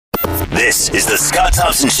This is the Scott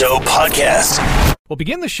Thompson Show podcast. We'll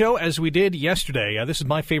begin the show as we did yesterday. This is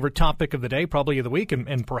my favorite topic of the day, probably of the week,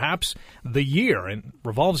 and perhaps the year, and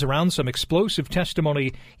revolves around some explosive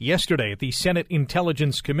testimony yesterday at the Senate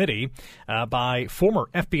Intelligence Committee by former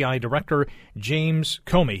FBI Director James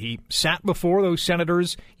Comey. He sat before those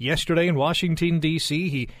senators yesterday in Washington, D.C.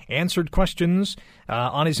 He answered questions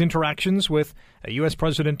on his interactions with U.S.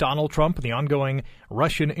 President Donald Trump and the ongoing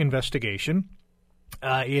Russian investigation.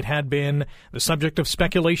 It had been the subject of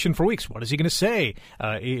speculation for weeks. What is he going to say?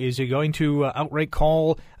 Is he going to outright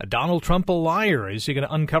call Donald Trump a liar? Is he going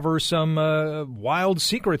to uncover some wild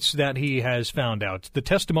secrets that he has found out? The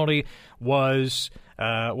testimony was,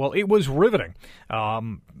 it was riveting.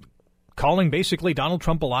 Calling basically Donald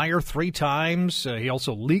Trump a liar 3 times. He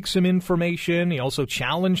also leaked some information. He also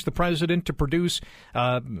challenged the president to produce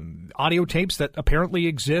audio tapes that apparently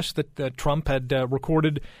exist, that Trump had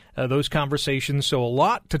recorded those conversations. So a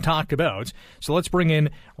lot to talk about. So let's bring in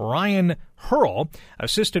Ryan Hurl,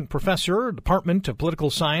 Assistant Professor, Department of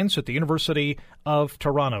Political Science at the University of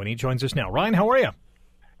Toronto. And he joins us now. Ryan, how are you?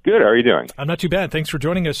 Good. How are you doing? I'm not too bad. Thanks for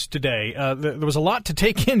joining us today. There was a lot to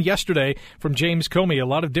take in yesterday from James Comey, a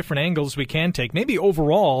lot of different angles we can take. Maybe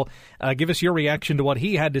overall, give us your reaction to what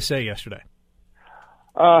he had to say yesterday.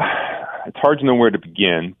 It's hard to know where to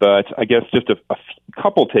begin, but I guess just a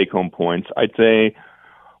couple take-home points. I'd say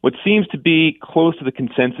what seems to be close to the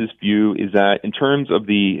consensus view is that in terms of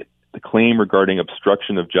the claim regarding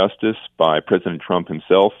obstruction of justice by President Trump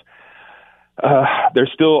himself, they're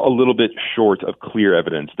still a little bit short of clear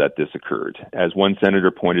evidence that this occurred. As one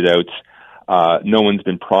senator pointed out, no one's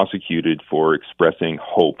been prosecuted for expressing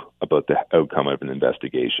hope about the outcome of an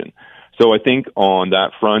investigation. So I think on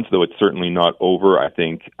that front, though it's certainly not over, I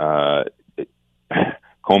think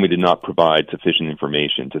Comey did not provide sufficient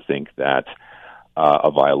information to think that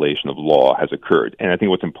a violation of law has occurred. And I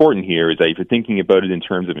think what's important here is that if you're thinking about it in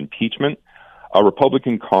terms of impeachment, a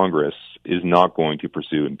Republican Congress is not going to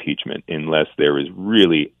pursue impeachment unless there is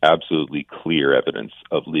really absolutely clear evidence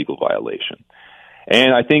of legal violation.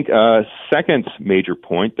 And I think a second major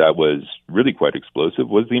point that was really quite explosive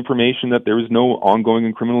was the information that there was no ongoing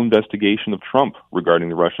and criminal investigation of Trump regarding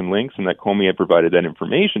the Russian links, and that Comey had provided that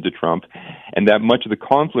information to Trump, and that much of the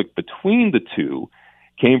conflict between the two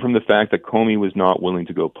came from the fact that Comey was not willing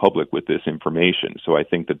to go public with this information. So I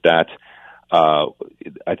think that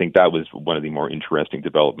was one of the more interesting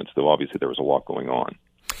developments, though obviously there was a lot going on.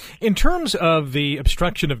 In terms of the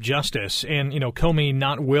obstruction of justice and, Comey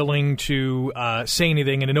not willing to say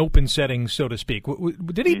anything in an open setting, so to speak,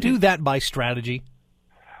 did he do that by strategy?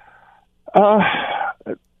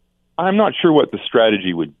 I'm not sure what the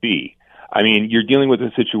strategy would be. I mean, you're dealing with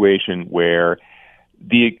a situation where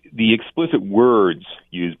the explicit words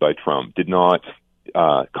used by Trump did not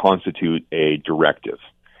constitute a directive.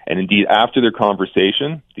 And indeed, after their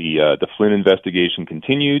conversation, the Flynn investigation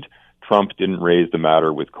continued. Trump didn't raise the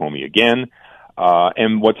matter with Comey again.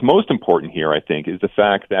 And what's most important here, I think, is the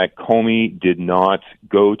fact that Comey did not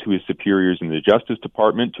go to his superiors in the Justice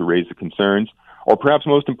Department to raise the concerns, or perhaps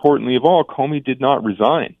most importantly of all, Comey did not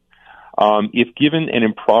resign. If given an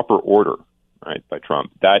improper order, right, by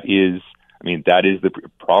Trump, that is the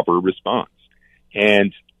proper response.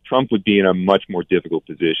 And Trump would be in a much more difficult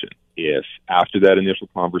position if, after that initial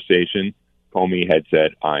conversation, Comey had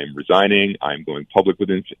said, I'm resigning, I'm going public with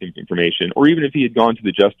information, or even if he had gone to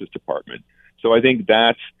the Justice Department. So I think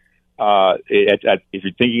that, if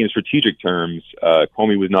you're thinking in strategic terms,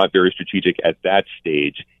 Comey was not very strategic at that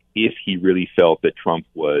stage if he really felt that Trump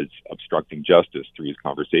was obstructing justice through his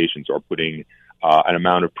conversations or putting an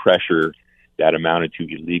amount of pressure that amounted to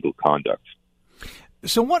illegal conduct.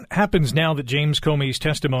 So what happens now that James Comey's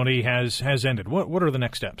testimony has ended? What are the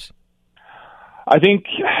next steps? I think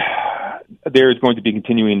there's going to be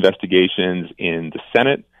continuing investigations in the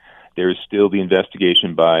Senate. There's still the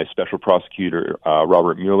investigation by Special Prosecutor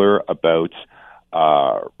Robert Mueller about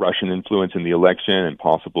Russian influence in the election and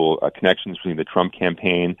possible connections between the Trump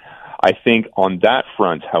campaign. I think on that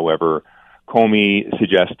front, however, Comey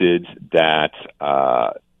suggested that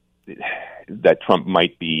Trump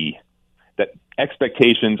might be that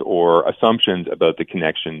expectations or assumptions about the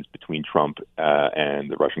connections between Trump and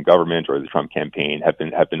the Russian government or the Trump campaign have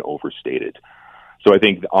been overstated. So I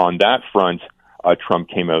think on that front, Trump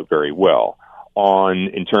came out very well.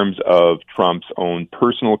 In terms of Trump's own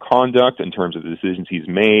personal conduct, in terms of the decisions he's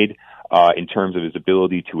made, in terms of his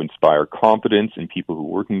ability to inspire confidence in people who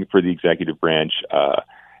are working for the executive branch,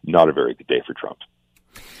 not a very good day for Trump.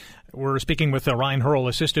 We're speaking with Ryan Hurl,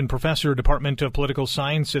 Assistant Professor, Department of Political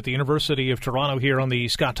Science at the University of Toronto, here on the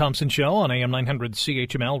Scott Thompson Show on AM 900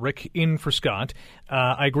 CHML. Rick in for Scott.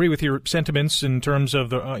 I agree with your sentiments in terms of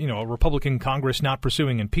the a Republican Congress not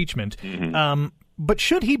pursuing impeachment. Mm-hmm. But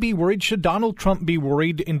should he be worried? Should Donald Trump be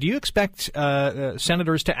worried? And do you expect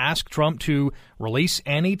senators to ask Trump to release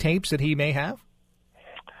any tapes that he may have?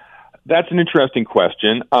 That's an interesting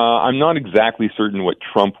question. I'm not exactly certain what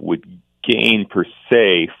Trump would gain per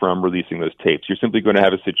se from releasing those tapes. You're simply going to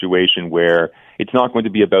have a situation where it's not going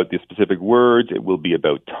to be about the specific words. It will be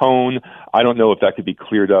about tone. I don't know if that could be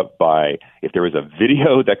cleared up by if there was a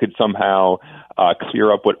video that could somehow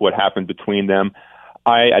clear up what happened between them.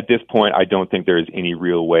 At this point, I don't think there is any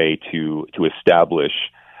real way to establish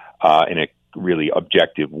in a really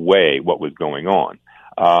objective way what was going on.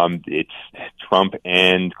 It's Trump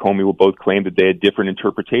and Comey will both claim that they had different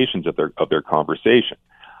interpretations of their conversation.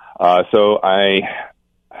 So I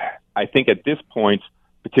think at this point,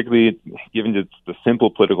 particularly given the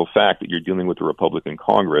simple political fact that you're dealing with a Republican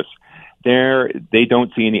Congress, they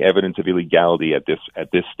don't see any evidence of illegality at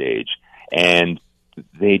this stage, and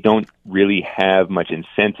they don't really have much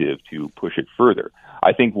incentive to push it further.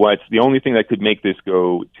 I think the only thing that could make this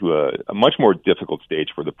go to a much more difficult stage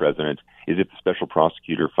for the president is if the special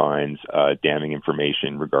prosecutor finds damning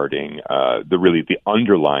information regarding the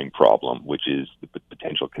underlying problem, which is the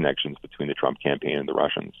potential connections between the Trump campaign and the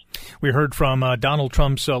Russians. We heard from Donald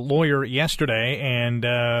Trump's lawyer yesterday,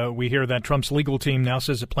 and we hear that Trump's legal team now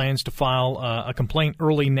says it plans to file a complaint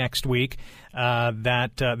early next week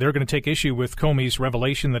that they're going to take issue with Comey's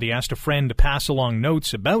revelation that he asked a friend to pass along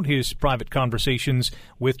notes about his private conversations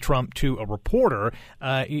with Trump to a reporter.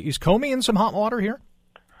 Is Comey in some hot water here?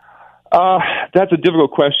 That's a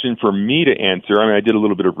difficult question for me to answer. I mean, I did a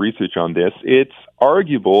little bit of research on this. It's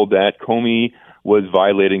arguable that Comey was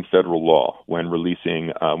violating federal law when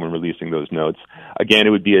releasing those notes. Again, it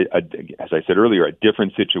would be as I said earlier, a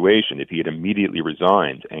different situation if he had immediately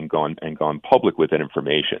resigned and gone public with that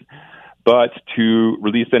information. But to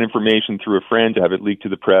release that information through a friend, to have it leaked to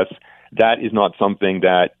the press, that is not something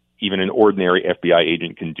that even an ordinary FBI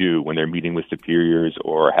agent can do when they're meeting with superiors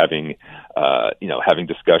or having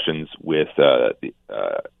discussions with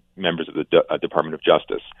members of the Department of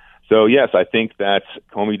Justice. So yes, I think that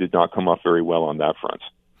Comey did not come off very well on that front.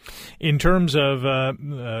 In terms of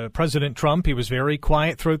President Trump, he was very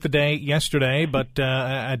quiet throughout the day yesterday, but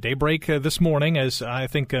at daybreak this morning, as I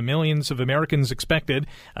think millions of Americans expected,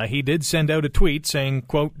 he did send out a tweet saying,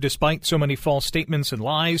 quote, "Despite so many false statements and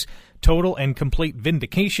lies, total and complete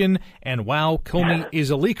vindication, and wow, Comey is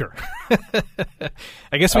a leaker."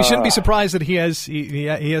 I guess we shouldn't be surprised that he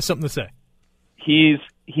has something to say.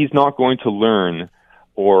 He's not going to learn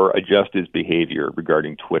or adjust his behavior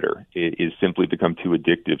regarding Twitter. It is simply become too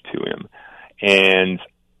addictive to him. And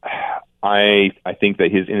I think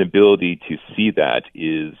that his inability to see that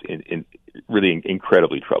is really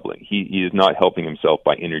incredibly troubling. He is not helping himself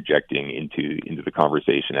by interjecting into the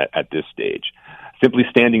conversation at this stage. Simply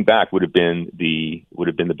standing back would have been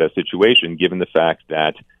the best situation, given the fact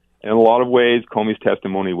that in a lot of ways Comey's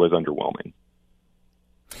testimony was underwhelming.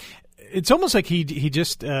 It's almost like he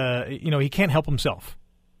just he can't help himself.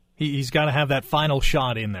 He's got to have that final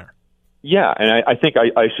shot in there. Yeah, and I think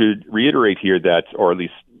I should reiterate here that, or at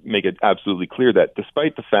least make it absolutely clear that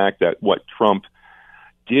despite the fact that what Trump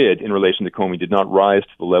did in relation to Comey did not rise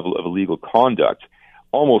to the level of illegal conduct,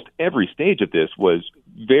 almost every stage of this was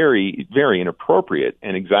very, very inappropriate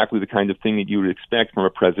and exactly the kind of thing that you would expect from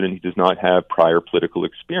a president who does not have prior political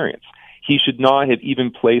experience. He should not have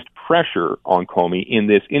even placed pressure on Comey in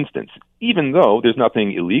this instance, even though there's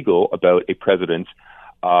nothing illegal about a president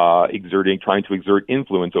trying to exert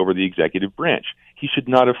influence over the executive branch. He should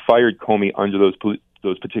not have fired Comey under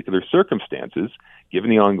those particular circumstances, given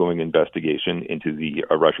the ongoing investigation into the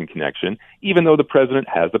Russian connection, even though the president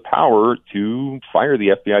has the power to fire the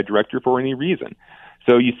FBI director for any reason.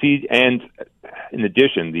 So you see, and in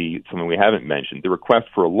addition, something we haven't mentioned, the request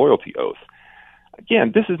for a loyalty oath.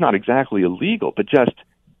 Again, this is not exactly illegal, but just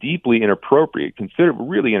deeply inappropriate, considered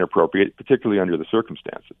really inappropriate, particularly under the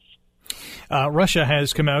circumstances. Russia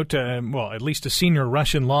has come out, at least a senior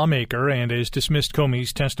Russian lawmaker, and has dismissed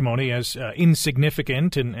Comey's testimony as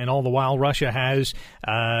insignificant, and all the while Russia has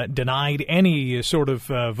denied any sort of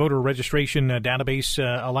voter registration database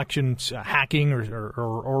elections hacking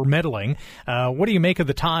or meddling. What do you make of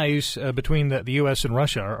the ties between the U.S. and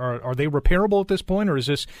Russia? Are they repairable at this point, or is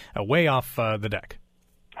this way off the deck?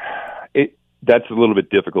 That's a little bit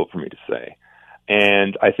difficult for me to say.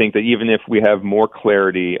 And I think that even if we have more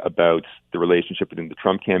clarity about the relationship between the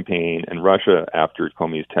Trump campaign and Russia after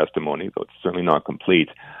Comey's testimony, though it's certainly not complete,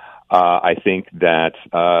 I think that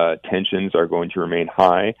tensions are going to remain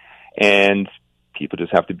high, and people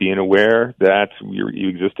just have to be aware that you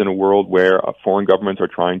exist in a world where foreign governments are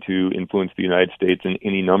trying to influence the United States in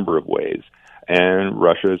any number of ways. And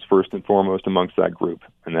Russia is first and foremost amongst that group,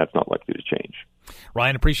 and that's not likely to change.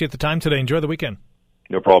 Ryan, appreciate the time today. Enjoy the weekend.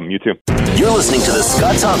 No problem. You too. You're listening to The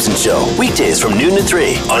Scott Thompson Show, weekdays from noon to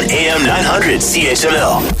 3 on AM 900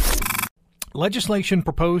 CHML. Legislation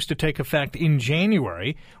proposed to take effect in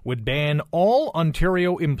January would ban all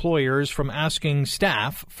Ontario employers from asking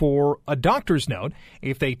staff for a doctor's note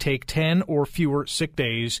if they take 10 or fewer sick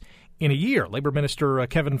days in a year. Labour Minister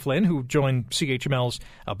Kevin Flynn, who joined CHML's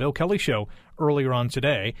Bill Kelly show earlier on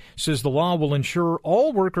today, says the law will ensure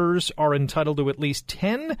all workers are entitled to at least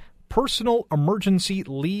 10 personal emergency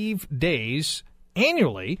leave days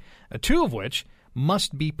annually, 2 of which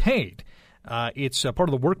must be paid. It's part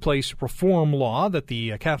of the workplace reform law that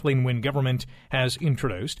the Kathleen Wynne government has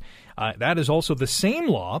introduced. That is also the same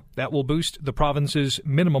law that will boost the province's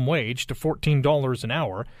minimum wage to $14 an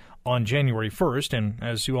hour on January 1st. And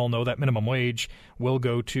as you all know, that minimum wage will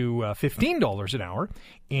go to $15 an hour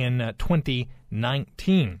in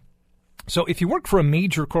 2019. So if you work for a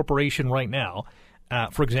major corporation right now,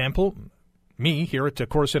 for example, me here at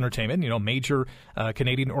Chorus Entertainment, major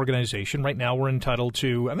Canadian organization. Right now we're entitled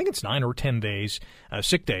to, I think it's 9 or 10 days,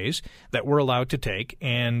 sick days that we're allowed to take.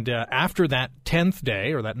 And after that 10th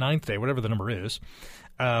day or that 9th day, whatever the number is,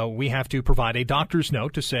 we have to provide a doctor's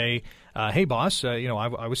note to say, hey, boss,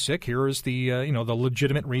 I was sick. Here is the, the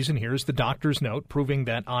legitimate reason. Here's the doctor's note proving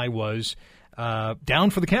that I was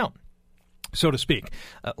down for the count, so to speak.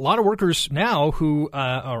 A lot of workers now who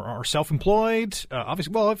are self-employed,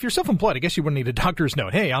 obviously, well, if you're self-employed, I guess you wouldn't need a doctor's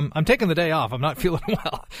note. Hey, I'm taking the day off. I'm not feeling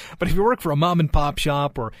well. But if you work for a mom and pop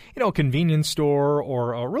shop or, a convenience store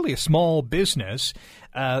or really a small business,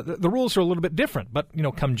 the rules are a little bit different. But,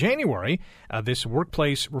 come January, this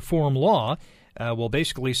workplace reform law will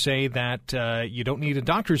basically say that you don't need a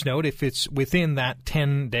doctor's note if it's within that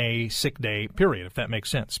 10-day sick day period, if that makes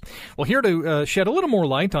sense. Well, here to shed a little more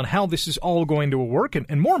light on how this is all going to work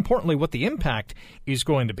and more importantly, what the impact is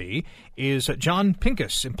going to be is John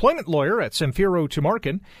Pincus, employment lawyer at Samfiru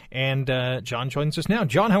Tumarkin. And John joins us now.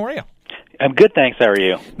 John, how are you? I'm good, thanks. How are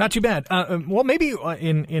you? Not too bad. Well, maybe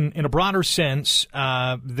in a broader sense,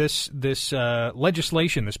 this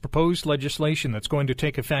legislation, this proposed legislation that's going to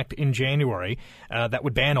take effect in January, that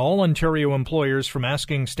would ban all Ontario employers from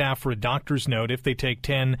asking staff for a doctor's note if they take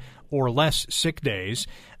 10 or less sick days.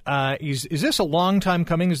 Is this a long time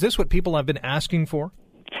coming? Is this what people have been asking for?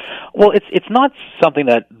 Well, it's not something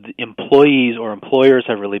that employees or employers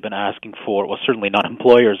have really been asking for. Well, certainly not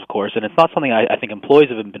employers, of course, and it's not something I think employees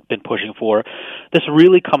have been pushing for. This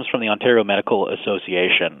really comes from the Ontario Medical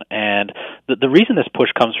Association, and the reason this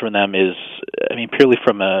push comes from them is, purely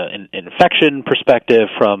from an infection perspective,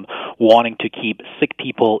 from wanting to keep sick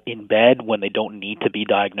people in bed when they don't need to be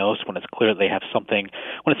diagnosed, when it's clear that they have something,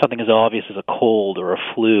 when it's something as obvious as a cold or a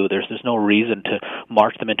flu. There's no reason to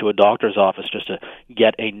march them into a doctor's office just to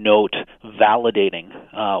get a note validating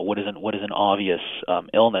what is an obvious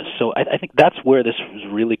illness. So I think that's where this is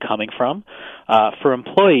really coming from. For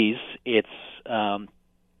employees, it's an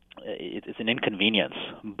inconvenience,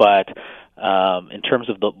 but in terms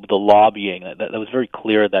of the lobbying, that was very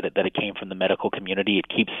clear that it came from the medical community. It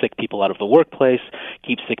keeps sick people out of the workplace,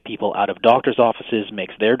 keeps sick people out of doctors' offices,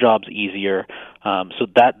 makes their jobs easier. So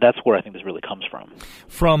that's where I think this really comes from.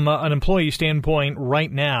 From an employee standpoint,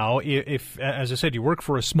 right now, if as I said, you work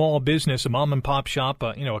for a small business, a mom and pop shop,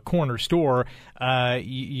 a corner store,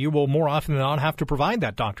 you will more often than not have to provide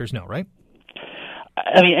that doctor's note, right?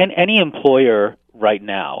 Any employer right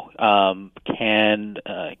now can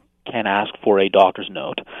ask for a doctor's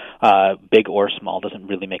note, big or small, doesn't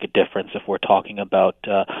really make a difference if we're talking about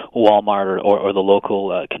Walmart or the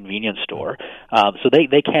local convenience store. So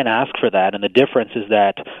they can ask for that, and the difference is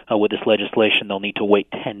that with this legislation, they'll need to wait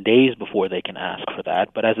 10 days before they can ask for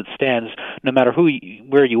that. But as it stands, no matter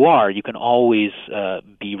where you are, you can always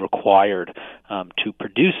be required to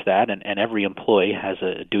produce that, and every employee has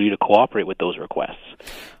a duty to cooperate with those requests.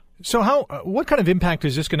 So what kind of impact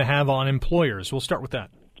is this going to have on employers? We'll start with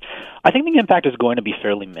that. I think the impact is going to be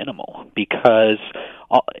fairly minimal because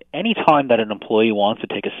any time that an employee wants to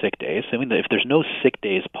take a sick day, if there's no sick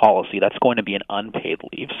days policy, that's going to be an unpaid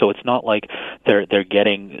leave. So it's not like they're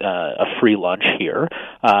getting a free lunch here.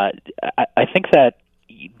 I think that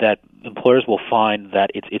employers will find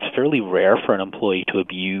that it's fairly rare for an employee to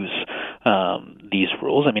abuse these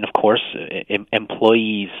rules. Of course,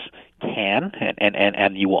 employees can,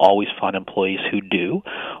 and you will always find employees who do.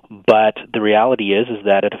 But the reality is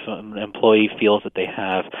that if an employee feels that they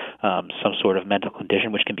have some sort of mental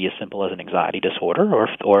condition, which can be as simple as an anxiety disorder,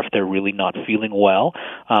 or if they're really not feeling well,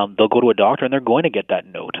 they'll go to a doctor and they're going to get that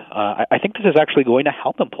note. I think this is actually going to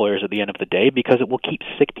help employers at the end of the day, because it will keep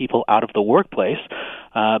sick people out of the workplace,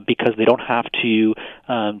 because they don't have to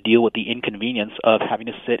deal with the inconvenience of having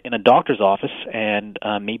to sit in a doctor's office and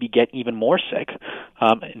maybe get even more sick.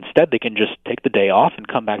 Instead, they can just take the day off and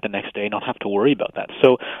come back the next day and not have to worry about that.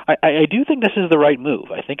 So I do think this is the right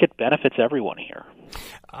move. I think it benefits everyone here.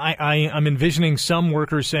 I'm envisioning some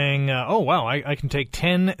workers saying, oh, wow, I can take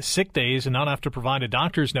 10 sick days and not have to provide a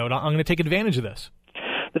doctor's note. I'm going to take advantage of this.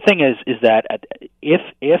 The thing is that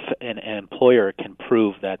if an employer can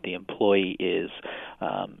prove that the employee is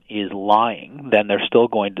lying, then they're still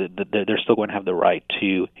going to have the right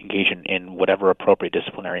to engage in whatever appropriate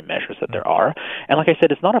disciplinary measures that there are. And like I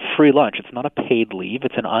said, it's not a free lunch. It's not a paid leave.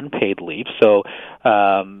 It's an unpaid leave. So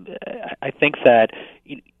I think that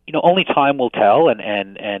only time will tell, and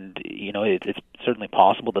it's certainly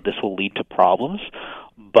possible that this will lead to problems,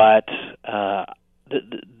 but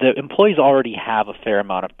the employees already have a fair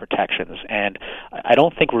amount of protections, and I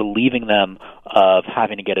don't think relieving them of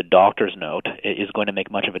having to get a doctor's note is going to make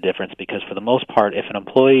much of a difference, because for the most part, if an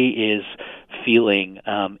employee is feeling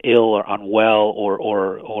ill or unwell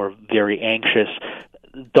or very anxious,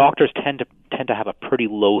 doctors tend to have a pretty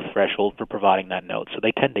low threshold for providing that note, so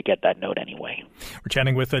they tend to get that note anyway. We're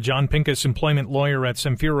chatting with John Pincus, employment lawyer at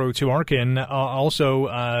Samfiru Tuarkin, also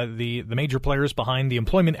the major players behind the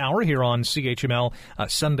Employment Hour here on CHML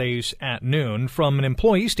Sundays at noon. From an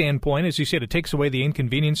employee standpoint, as you said, it takes away the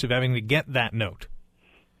inconvenience of having to get that note.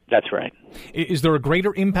 That's right. Is there a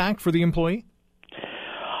greater impact for the employee?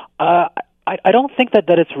 I don't think that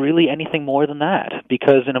it's really anything more than that,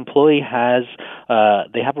 because an employee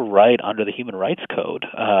they have a right under the Human Rights Code,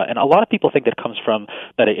 and a lot of people think it comes from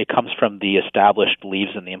the established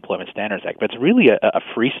leaves in the Employment Standards Act, but it's really a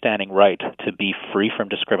freestanding right to be free from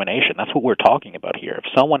discrimination. That's what we're talking about here.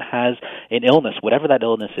 If someone has an illness, whatever that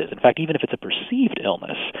illness is, in fact, even if it's a perceived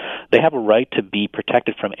illness, they have a right to be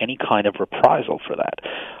protected from any kind of reprisal for that.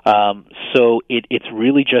 So it's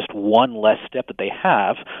really just one less step that they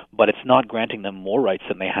have, but it's not granting them more rights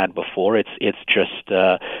than they had before. It's just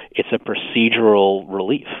it's a procedural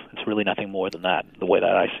relief. It's really nothing more than that, the way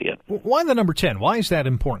that I see it. Why the number 10? Why is that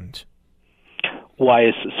important? Why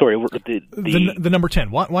is the number 10?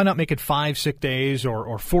 Why not make it 5 sick days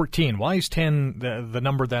or 14? Why is 10 the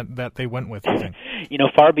number that they went with, you think?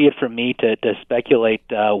 Far be it from me to speculate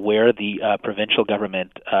where the provincial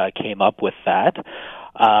government came up with that.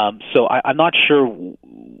 So I'm not sure.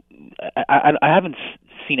 I haven't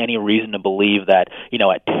seen any reason to believe that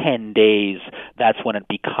at 10 days that's when it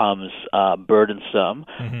becomes burdensome.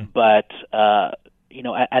 Mm-hmm. But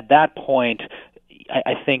at that point,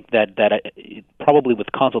 I think that probably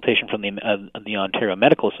with consultation from the Ontario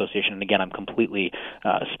Medical Association, and again, I'm completely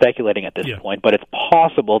speculating at this point, but it's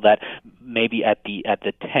possible that maybe at the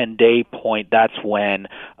 10-day point, that's when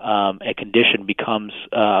a condition becomes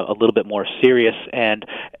a little bit more serious, and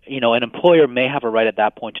an employer may have a right at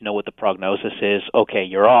that point to know what the prognosis is. Okay,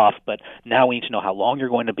 you're off, but now we need to know how long you're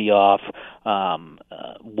going to be off.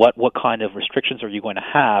 What kind of restrictions are you going to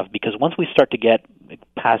have? Because once we start to get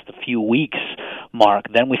past a few weeks mark,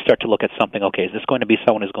 then we start to look at something, okay, is this going to be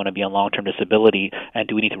someone who's going to be on long-term disability, and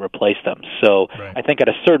do we need to replace them? So right. I think at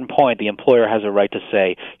a certain point, the employer has a right to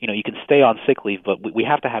say, you can stay on sick leave, but we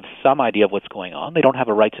have to have some idea of what's going on. They don't have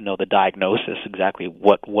a right to know the diagnosis, exactly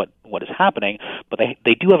what is happening, but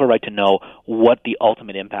they do have a right to know what the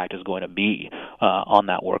ultimate impact is going to be on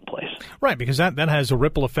that workplace. Right, because that has a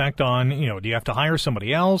ripple effect on, do you have to hire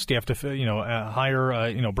somebody else? Do you have to,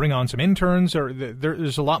 hire, bring on some interns? Or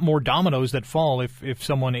there's a lot more dominoes that fall if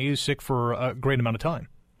someone is sick for a great amount of time.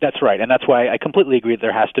 That's right, and that's why I completely agree that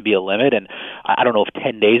there has to be a limit, and I don't know if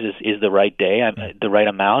 10 days is the right the right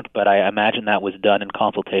amount, but I imagine that was done in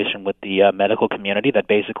consultation with the medical community, that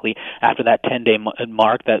basically after that 10-day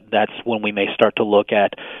mark, that's when we may start to look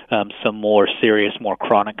at some more serious, more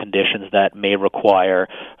chronic conditions that may require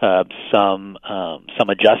some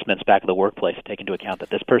adjustments back at the workplace to take into account that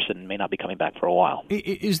this person may not be coming back for a while.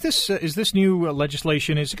 Is this new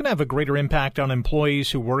legislation, is it going to have a greater impact on employees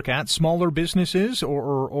who work at smaller businesses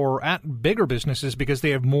or at bigger businesses because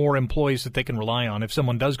they have more employees that they can rely on if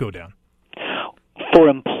someone does go down? For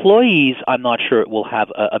employees, I'm not sure it will have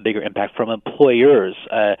a bigger impact. From employers,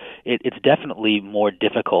 it's definitely more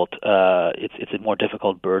difficult. It's a more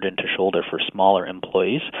difficult burden to shoulder for smaller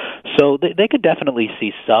employees. So they could definitely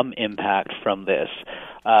see some impact from this.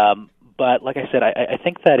 But like I said, I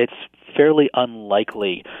think that it's fairly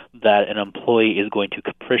unlikely that an employee is going to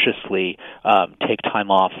capriciously take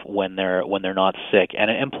time off when they're not sick. And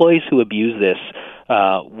employees who abuse this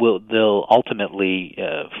they'll ultimately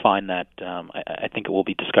find that I think it will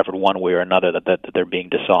be discovered one way or another that they're being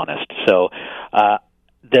dishonest. So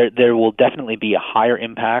there will definitely be a higher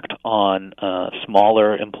impact on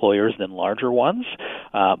smaller employers than larger ones,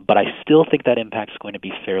 but I still think that impact is going to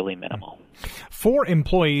be fairly minimal. For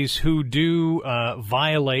employees who do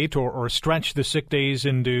violate or stretch the sick days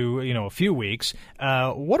into a few weeks,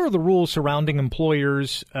 what are the rules surrounding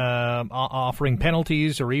employers offering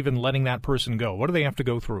penalties or even letting that person go? What do they have to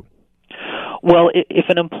go through? Well, if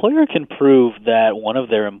an employer can prove that one of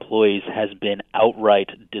their employees has been outright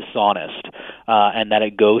dishonest and that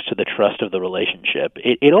it goes to the trust of the relationship,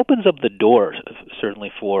 it opens up the door,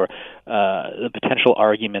 certainly, for the potential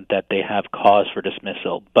argument that they have cause for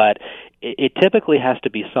dismissal. But it typically has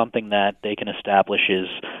to be something that they can establish is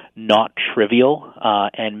not trivial,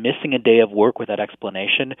 and missing a day of work without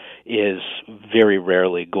explanation is very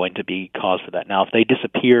rarely going to be cause for that. Now, if they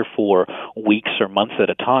disappear for weeks or months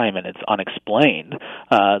at a time and it's unexplained,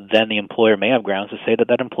 then the employer may have grounds to say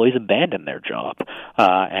that employee's abandoned their job,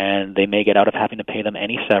 and they may get out of having to pay them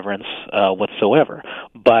any severance whatsoever.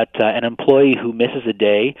 But an employee who misses a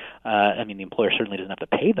day, the employer certainly doesn't have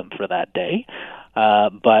to pay them for that day.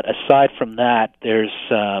 But aside from that, there's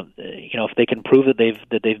if they can prove that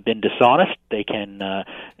they've been dishonest, they can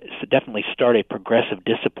definitely start a progressive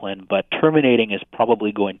discipline. But terminating is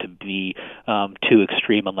probably going to be too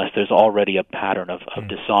extreme unless there's already a pattern of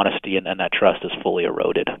dishonesty and that trust is fully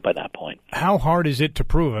eroded by that point. How hard is it to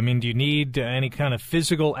prove? Do you need any kind of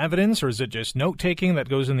physical evidence, or is it just note-taking that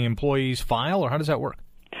goes in the employee's file, or how does that work?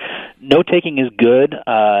 Note-taking is good.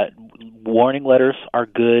 Warning letters are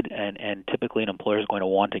good, and typically an employer is going to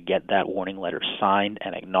want to get that warning letter signed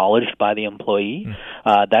and acknowledged by the employee.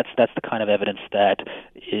 That's the kind of evidence that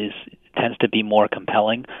tends to be more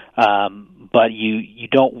compelling. But you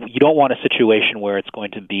don't want a situation where it's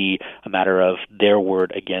going to be a matter of their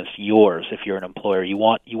word against yours. If you're an employer, you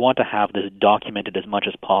want to have this documented as much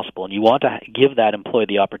as possible, and you want to give that employee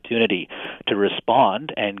the opportunity to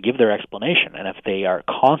respond and give their explanation. And if they are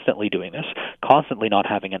constantly doing this, constantly not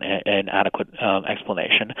having an adequate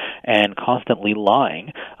explanation, and constantly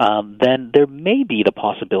lying, then there may be the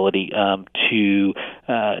possibility to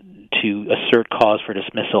assert cause for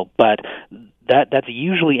dismissal, but that's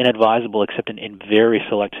usually inadvisable except in very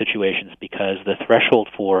select situations because the threshold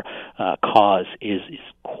for cause is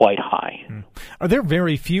quite high. Are there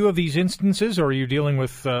very few of these instances, or are you dealing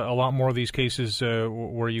with a lot more of these cases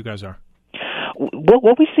where you guys are?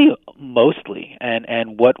 What we see mostly,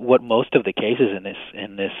 and what most of the cases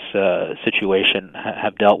in this situation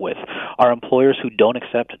have dealt with, are employers who don't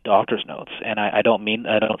accept doctor's notes. And I don't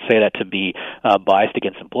say that to be biased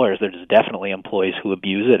against employers. There's definitely employees who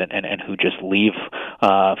abuse it and who just leave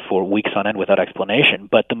for weeks on end without explanation.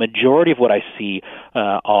 But the majority of what I see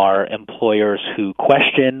are employers who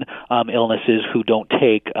question illnesses, who don't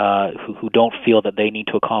feel that they need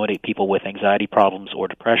to accommodate people with anxiety problems or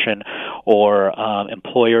depression, or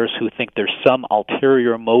employers who think there's some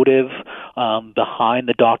ulterior motive behind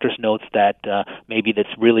the doctor's notes that maybe that's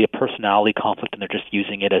really a personality conflict and they're just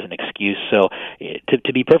using it as an excuse. So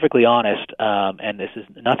to be perfectly honest, and this is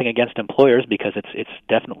nothing against employers because it's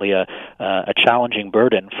definitely a challenging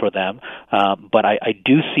burden for them, but I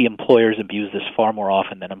do see employers abuse this far more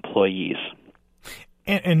often than employees.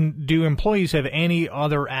 And do employees have any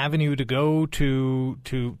other avenue to go to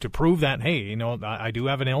prove that, hey, I do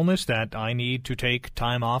have an illness that I need to take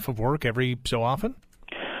time off of work every so often?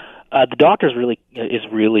 The doctor is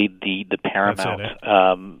really the paramount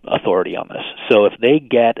authority on this. So if they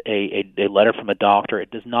get a letter from a doctor, it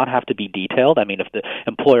does not have to be detailed. If the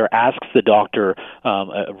employer asks the doctor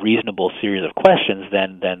a reasonable series of questions,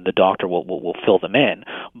 then the doctor will fill them in.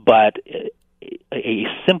 But a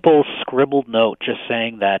simple scribbled note just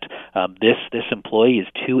saying that this employee is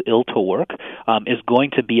too ill to work is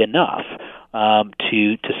going to be enough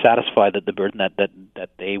to satisfy the burden that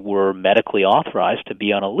they were medically authorized to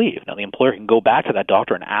be on a leave. Now the employer can go back to that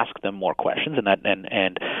doctor and ask them more questions, and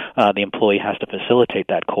the employee has to facilitate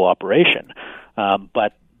that cooperation.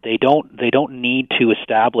 But they don't need to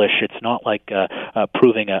establish. It's not like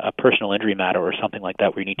proving a personal injury matter or something like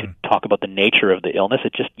that where you need to talk about the nature of the illness.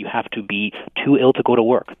 It's just you have to be too ill to go to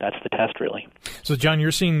work. That's the test, really. So, John,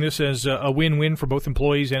 you're seeing this as a win-win for both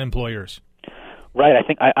employees and employers. Right. I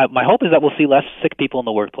think my hope is that we'll see less sick people in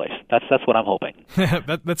the workplace. That's what I'm hoping.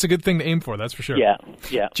 That's a good thing to aim for, that's for sure. Yeah.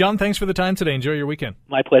 John, thanks for the time today. Enjoy your weekend.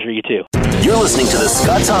 My pleasure. You too. You're listening to The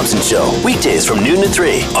Scott Thompson Show, weekdays from noon to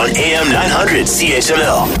 3 on AM 900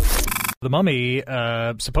 CHML. The Mummy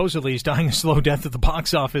supposedly is dying a slow death at the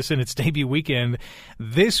box office in its debut weekend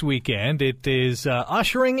this weekend. It is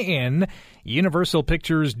ushering in Universal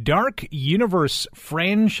Pictures' Dark Universe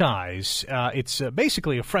franchise. It's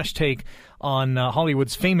basically a fresh take on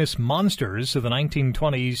Hollywood's famous monsters of the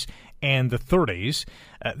 1920s and the 30s.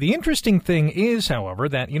 The interesting thing is, however,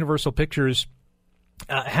 that Universal Pictures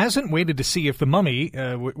hasn't waited to see if The Mummy,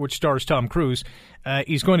 which stars Tom Cruise,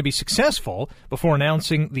 is going to be successful before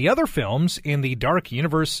announcing the other films in the Dark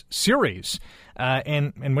Universe series.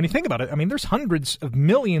 And when you think about it, I mean, there's hundreds of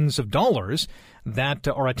millions of dollars that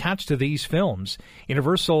are attached to these films.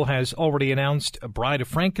 Universal has already announced Bride of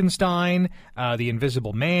Frankenstein, The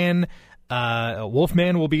Invisible Man,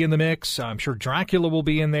 Wolfman will be in the mix. I'm sure Dracula will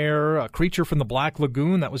be in there. A Creature from the Black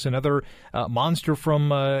Lagoon, that was another monster from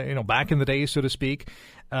back in the day, so to speak.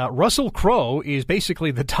 Russell Crowe is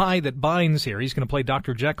basically the tie that binds here. He's going to play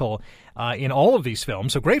Dr. Jekyll in all of these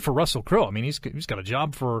films. So great for Russell Crowe. I mean, he's got a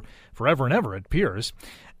job for forever and ever, it appears.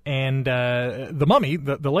 And The Mummy,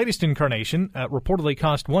 the latest incarnation, reportedly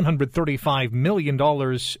cost $135 million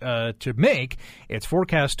to make. It's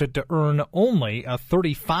forecasted to earn only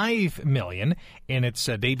 $35 million in its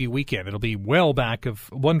debut weekend. It'll be well back of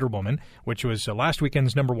Wonder Woman, which was last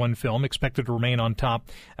weekend's #1 film, expected to remain on top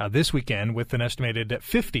this weekend with an estimated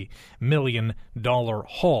 $50 million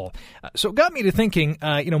haul. So it got me to thinking,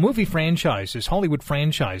 movie franchises, Hollywood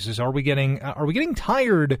franchises, are we getting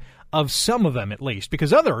tired of some of them at least?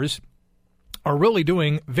 Because others are really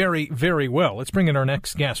doing very, very well. Let's bring in our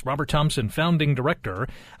next guest, Robert Thompson, founding director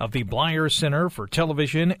of the Bleier Center for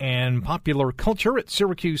Television and Popular Culture at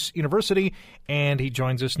Syracuse University, and he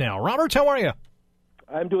joins us now. Robert, how are you?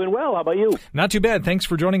 I'm doing well. How about you? Not too bad. Thanks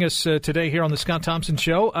for joining us today here on the Scott Thompson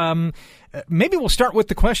Show. Maybe we'll start with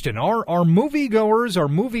the question. Are moviegoers, are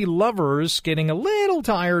movie lovers getting a little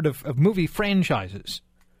tired of movie franchises?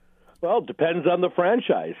 Well, it depends on the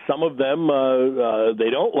franchise. Some of them they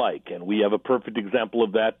don't like, and we have a perfect example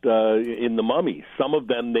of that in The Mummy. Some of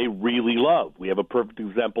them they really love. We have a perfect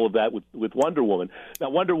example of that with Wonder Woman. Now,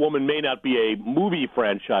 Wonder Woman may not be a movie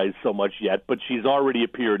franchise so much yet, but she's already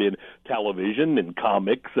appeared in television and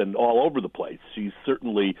comics and all over the place. She's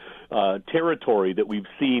certainly territory that we've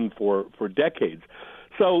seen for decades.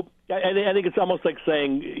 So I think it's almost like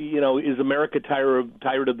saying, is America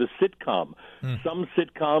tired of the sitcom? Some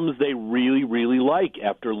sitcoms they really, really like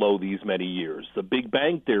after these many years. The Big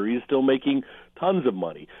Bang Theory is still making tons of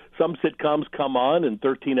money. Some sitcoms come on and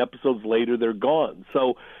 13 episodes later they're gone.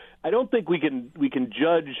 So I don't think we can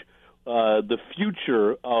judge the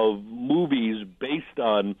future of movies based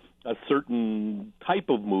on a certain type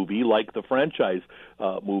of movie like the franchise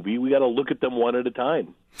movie. We got to look at them one at a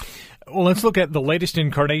time. Well, let's look at the latest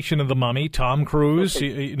incarnation of The Mummy, Tom Cruise,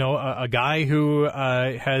 a guy who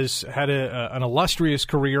has had an illustrious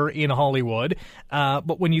career in Hollywood.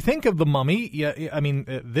 But when you think of The Mummy,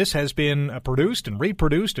 this has been produced and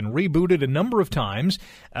reproduced and rebooted a number of times.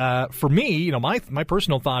 For me, my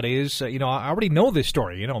personal thought is, I already know this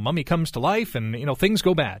story. Mummy comes to life and, things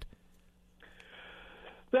go bad.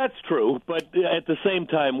 That's true, but at the same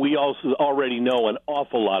time, we also already know an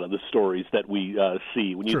awful lot of the stories that we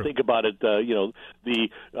see. When you think about it, the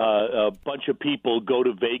bunch of people go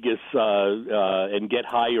to Vegas and get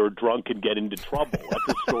high or drunk and get into trouble. That's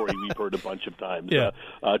a story we've heard a bunch of times. Yeah.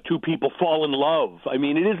 Two people fall in love. I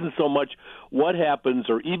mean, it isn't so much what happens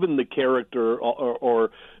or even the character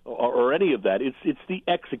or any of that. It's the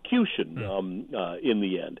execution in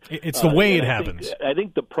the end. It's the way it happens. I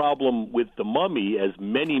think the problem with The Mummy, as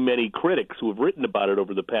many critics who have written about it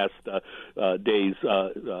over the past days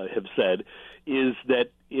have said, is that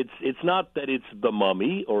it's not that it's The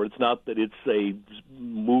Mummy or it's not that it's a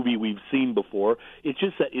movie we've seen before. It's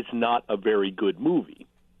just that it's not a very good movie.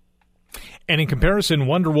 And in comparison,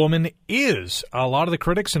 Wonder Woman is. A lot of the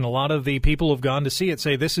critics and a lot of the people who've gone to see it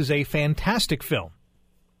say this is a fantastic film.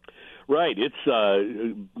 Right. It's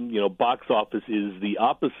box office is the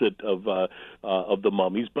opposite of the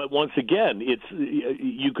Mummies, but once again,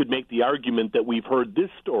 you could make the argument that we've heard this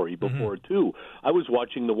story before too. I was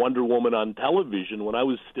watching the Wonder Woman on television when I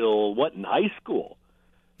was still in high school.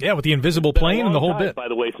 Yeah, with the invisible plane and the whole bit. By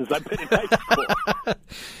the way, since I've been in high school.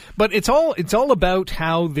 But it's all about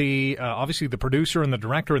how the obviously the producer and the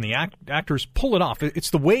director and the actors pull it off. It's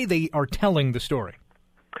the way they are telling the story.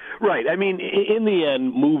 Right. I mean, in the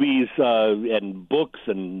end, movies and books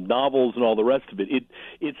and novels and all the rest of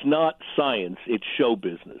it's not science, it's show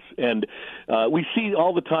business. And we see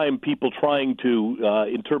all the time people trying to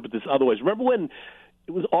interpret this otherwise. Remember when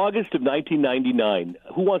it was August of 1999,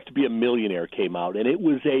 Who Wants to Be a Millionaire came out, and it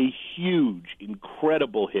was a huge,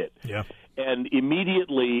 incredible hit. Yeah. And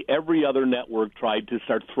immediately, every other network tried to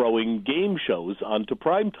start throwing game shows onto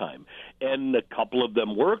primetime. And a couple of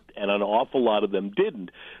them worked, and an awful lot of them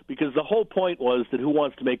didn't. Because the whole point was that Who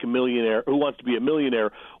Wants to Be a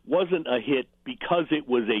Millionaire wasn't a hit because it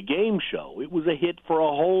was a game show. It was a hit for a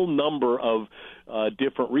whole number of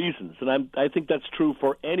different reasons. And I think that's true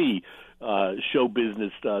for any show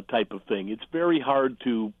business type of thing. It's very hard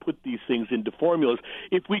to put these things into formulas.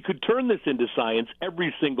 If we could turn this into science,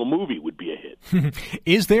 every single movie would be a hit.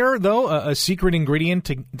 Is there, though, a secret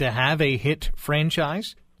ingredient to have a hit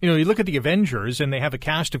franchise? You know, you look at the Avengers, and they have a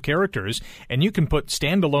cast of characters, and you can put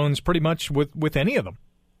standalones pretty much with any of them.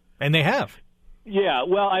 And they have. Yeah,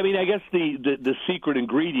 well, I mean, I guess the secret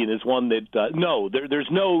ingredient is one that, there's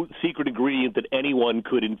no secret ingredient that anyone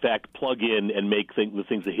could, in fact, plug in and make the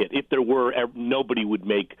things a hit. If there were, nobody would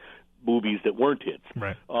make movies that weren't hits.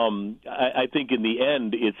 Right. I think in the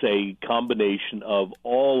end, it's a combination of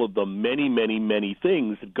all of the many, many, many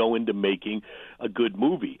things that go into making a good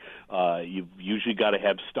movie. You've usually got to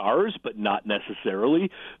have stars, but not necessarily.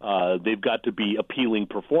 They've got to be appealing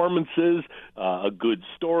performances, a good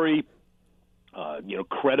story,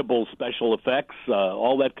 credible special effects,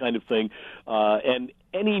 all that kind of thing, and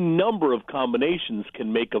any number of combinations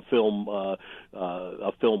can make a film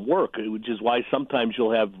work. Which is why sometimes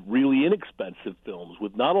you'll have really inexpensive films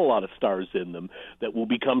with not a lot of stars in them that will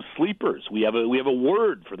become sleepers. We have a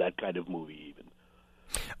word for that kind of movie even.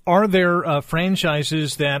 Are there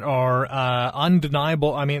franchises that are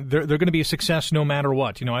undeniable? I mean, they're going to be a success no matter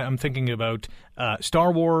what. You know, I'm thinking about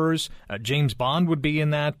Star Wars. James Bond would be in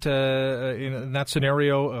that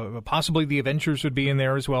scenario. Possibly the Avengers would be in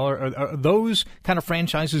there as well. Are those kind of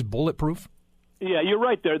franchises bulletproof? Yeah, you're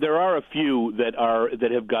right. There are a few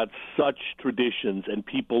that have got such traditions, and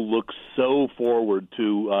people look so forward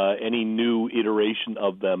to any new iteration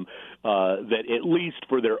of them that at least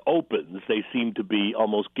for their opens, they seem to be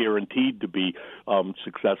almost guaranteed to be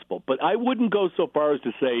successful. But I wouldn't go so far as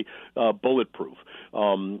to say bulletproof.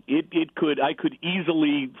 I could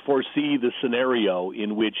easily foresee the scenario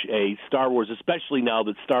in which a Star Wars, especially now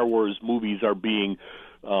that Star Wars movies are being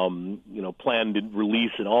planned and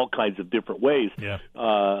released in all kinds of different ways. Yeah.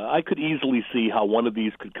 I could easily see how one of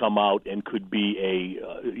these could come out and could be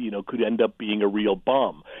could end up being a real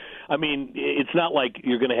bomb. I mean, it's not like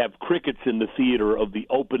you're going to have crickets in the theater of the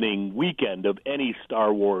opening weekend of any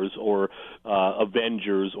Star Wars or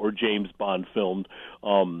Avengers or James Bond film,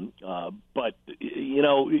 but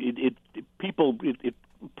people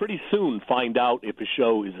pretty soon find out if a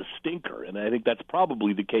show is a stinker, and I think that's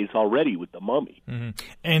probably the case already with The Mummy. Mm-hmm.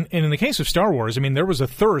 And in the case of Star Wars, I mean, there was a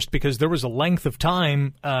thirst because there was a length of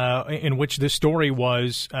time in which this story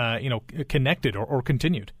was, connected or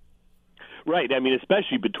continued. Right. I mean,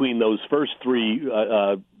 especially between those first three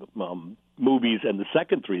movies and the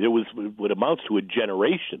second three, there was what amounts to a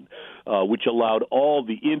generation, which allowed all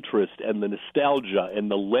the interest and the nostalgia and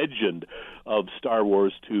the legend of Star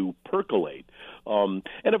Wars to percolate. And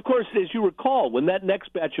of course, as you recall, when that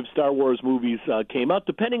next batch of Star Wars movies came out,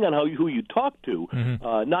 depending on who you talked to,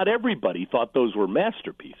 not everybody thought those were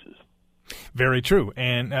masterpieces. Very true.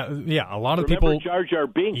 And, a lot of Remember people... Jar Jar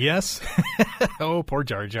Binks? Yes. Oh, poor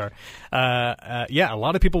Jar Jar. A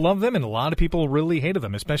lot of people love them, and a lot of people really hated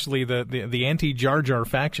them, especially the anti-Jar Jar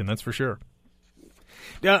faction, that's for sure.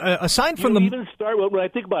 Aside from when I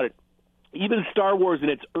think about it, even Star Wars in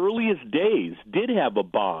its earliest days did have a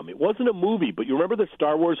bomb. It wasn't a movie, but you remember the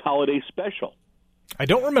Star Wars Holiday Special? I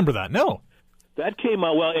don't remember that, no. That came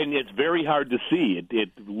out, well, and it's very hard to see.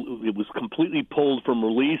 It was completely pulled from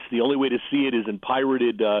release. The only way to see it is in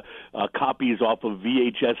pirated copies off of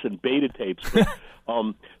VHS and beta tapes. But,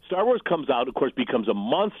 Star Wars comes out, of course, becomes a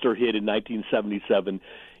monster hit in 1977.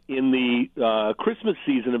 In the Christmas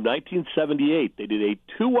season of 1978, they did a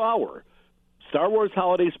 2-hour Star Wars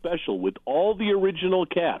Holiday Special with all the original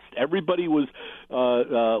cast. Everybody was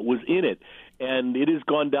in it. And it has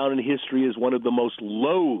gone down in history as one of the most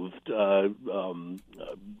loathed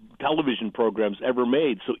television programs ever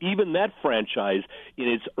made. So even that franchise, in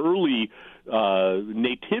its early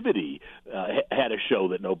nativity, had a show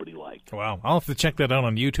that nobody liked. Wow. I'll have to check that out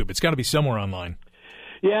on YouTube. It's got to be somewhere online.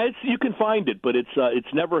 Yeah, you can find it, but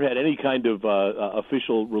it's never had any kind of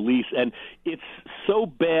official release, and it's so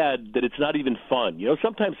bad that it's not even fun. You know,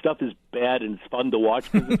 sometimes stuff is bad and it's fun to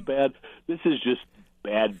watch because it's bad. This is just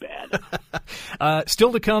bad.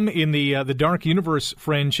 Still to come in the Dark Universe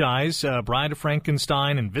franchise, Bride of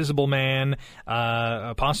Frankenstein, Invisible Man,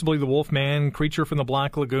 possibly The Wolf Man, Creature from the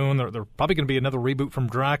Black Lagoon. They're probably going to be another reboot from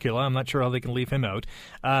Dracula. I'm not sure how they can leave him out.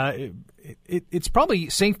 It's probably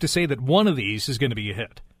safe to say that one of these is going to be a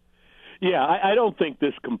hit. Yeah, I don't think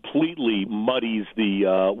this completely muddies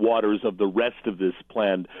the waters of the rest of this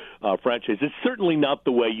planned franchise. It's certainly not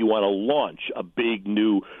the way you want to launch a big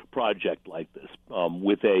new project like this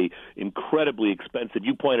with a incredibly expensive.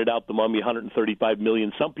 You pointed out The Mummy, $135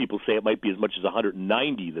 million. Some people say it might be as much as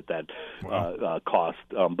 $190 that cost.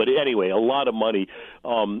 But anyway, a lot of money.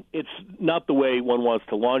 It's not the way one wants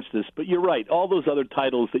to launch this. But you're right. All those other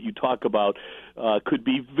titles that you talk about could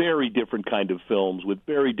be very different kind of films with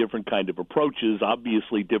very different kind of approaches,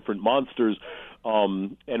 obviously different monsters.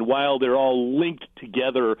 And while they're all linked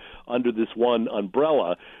together under this one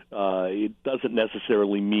umbrella, it doesn't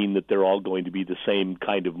necessarily mean that they're all going to be the same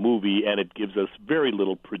kind of movie, and it gives us very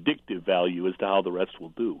little predictive value as to how the rest will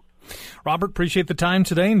do. Robert, appreciate the time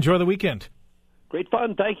today. Enjoy the weekend. Great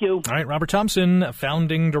fun. Thank you. All right, Robert Thompson,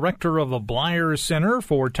 founding director of the Bleier Center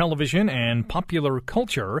for Television and Popular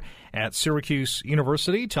Culture at Syracuse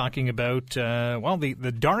University, talking about,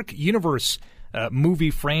 the Dark Universe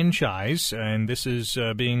movie franchise, and this is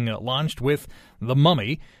being launched with The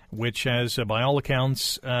Mummy, which has, by all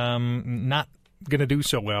accounts, not going to do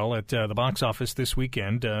so well at the box office this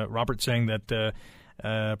weekend. Robert saying that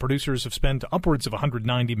producers have spent upwards of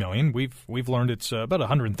 $190 million. We've learned it's about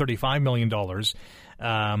 $135 million.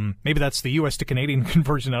 Maybe that's the U.S. to Canadian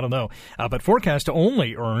conversion. I don't know. But forecast to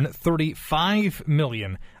only earn $35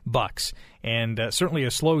 million, and certainly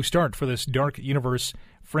a slow start for this Dark Universe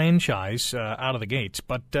franchise out of the gates.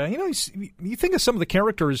 But you think of some of the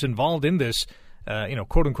characters involved in this,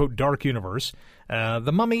 quote unquote Dark Universe.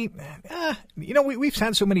 The Mummy. We've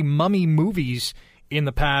had so many Mummy movies in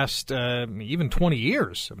the past, even 20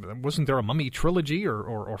 years. Wasn't there a Mummy trilogy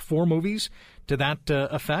or 4 movies to that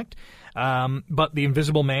effect? But The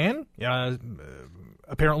Invisible Man,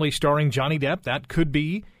 apparently starring Johnny Depp, that could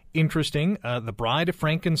be interesting. The Bride of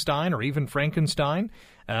Frankenstein, or even Frankenstein,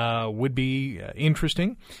 would be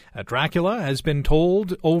interesting. Dracula has been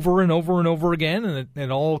told over and over and over again, and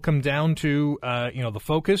it all comes down to the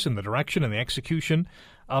focus and the direction and the execution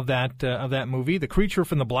of that movie. The Creature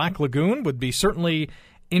from the Black Lagoon would be certainly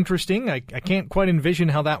interesting. I can't quite envision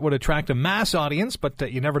how that would attract a mass audience, but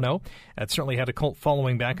you never know. It certainly had a cult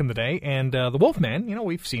following back in the day. And The Wolfman,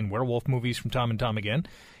 we've seen werewolf movies from time and time again,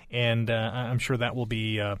 and I'm sure that will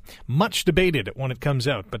be much debated when it comes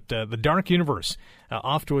out. But the Dark Universe,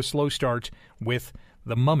 off to a slow start with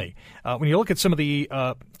The Mummy. When you look at some of the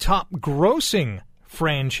top grossing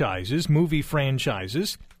franchises, movie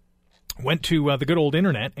franchises, went to the good old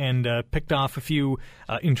internet and picked off a few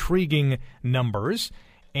intriguing numbers.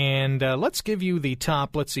 And let's give you the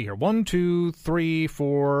top, let's see here, 1, 2, 3,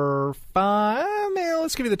 4, 5,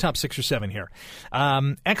 let's give you the top 6 or 7 here.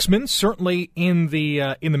 X-Men certainly in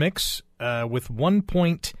the mix with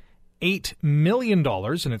 $1.8 million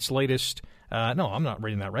in its latest, no, I'm not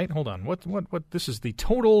reading that right, hold on, what, this is the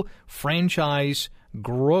total franchise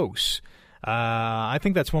gross. I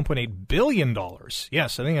think that's $1.8 billion.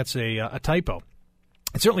 Yes, I think that's a typo.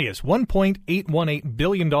 It certainly is. $1.818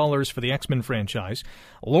 billion for the X-Men franchise.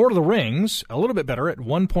 Lord of the Rings, a little bit better at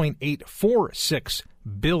 $1.846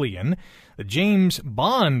 billion. The James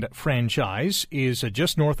Bond franchise is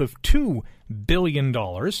just north of $2 billion.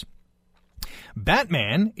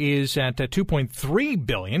 Batman is at $2.3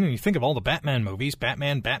 billion, and you think of all the Batman movies,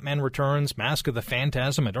 Batman Returns, Mask of the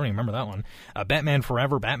Phantasm, I don't even remember that one, Batman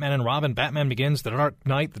Forever, Batman and Robin, Batman Begins, The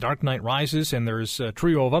Dark Knight Rises, and there's a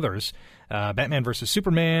trio of others, Batman vs.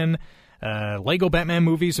 Superman, Lego Batman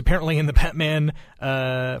movies, apparently in the Batman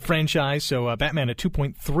franchise, so Batman at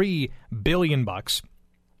 $2.3 billion.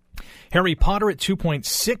 Harry Potter at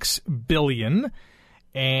 $2.6 billion,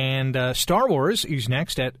 and Star Wars is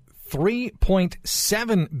next at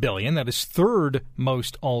 $3.7 billion. That is third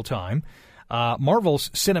most all-time. Marvel's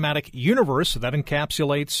Cinematic Universe, so that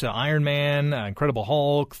encapsulates Iron Man, Incredible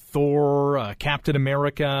Hulk, Thor, Captain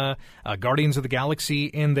America, Guardians of the Galaxy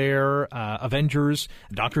in there, Avengers,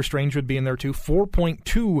 Doctor Strange would be in there too.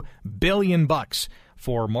 $4.2 billion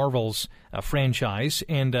for Marvel's franchise.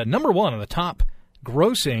 And number one on the top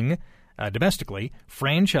grossing domestically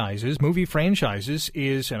movie franchises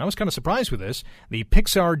is, and I was kind of surprised with this, the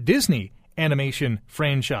Pixar Disney animation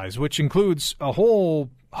franchise, which includes a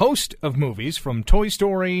whole host of movies from Toy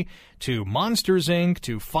Story to Monsters, Inc.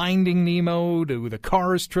 to Finding Nemo to the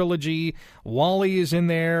Cars trilogy. WALL-E is in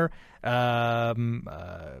there,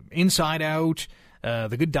 Inside Out,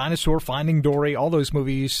 The Good Dinosaur, Finding Dory. All those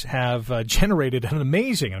movies have generated an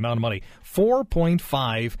amazing amount of money,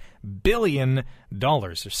 $4.5 billion.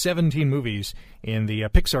 There's 17 movies in the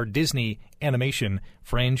Pixar Disney animation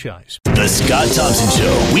franchise. The Scott Thompson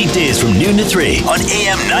Show, weekdays from noon to 3 on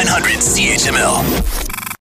AM 900 CHML.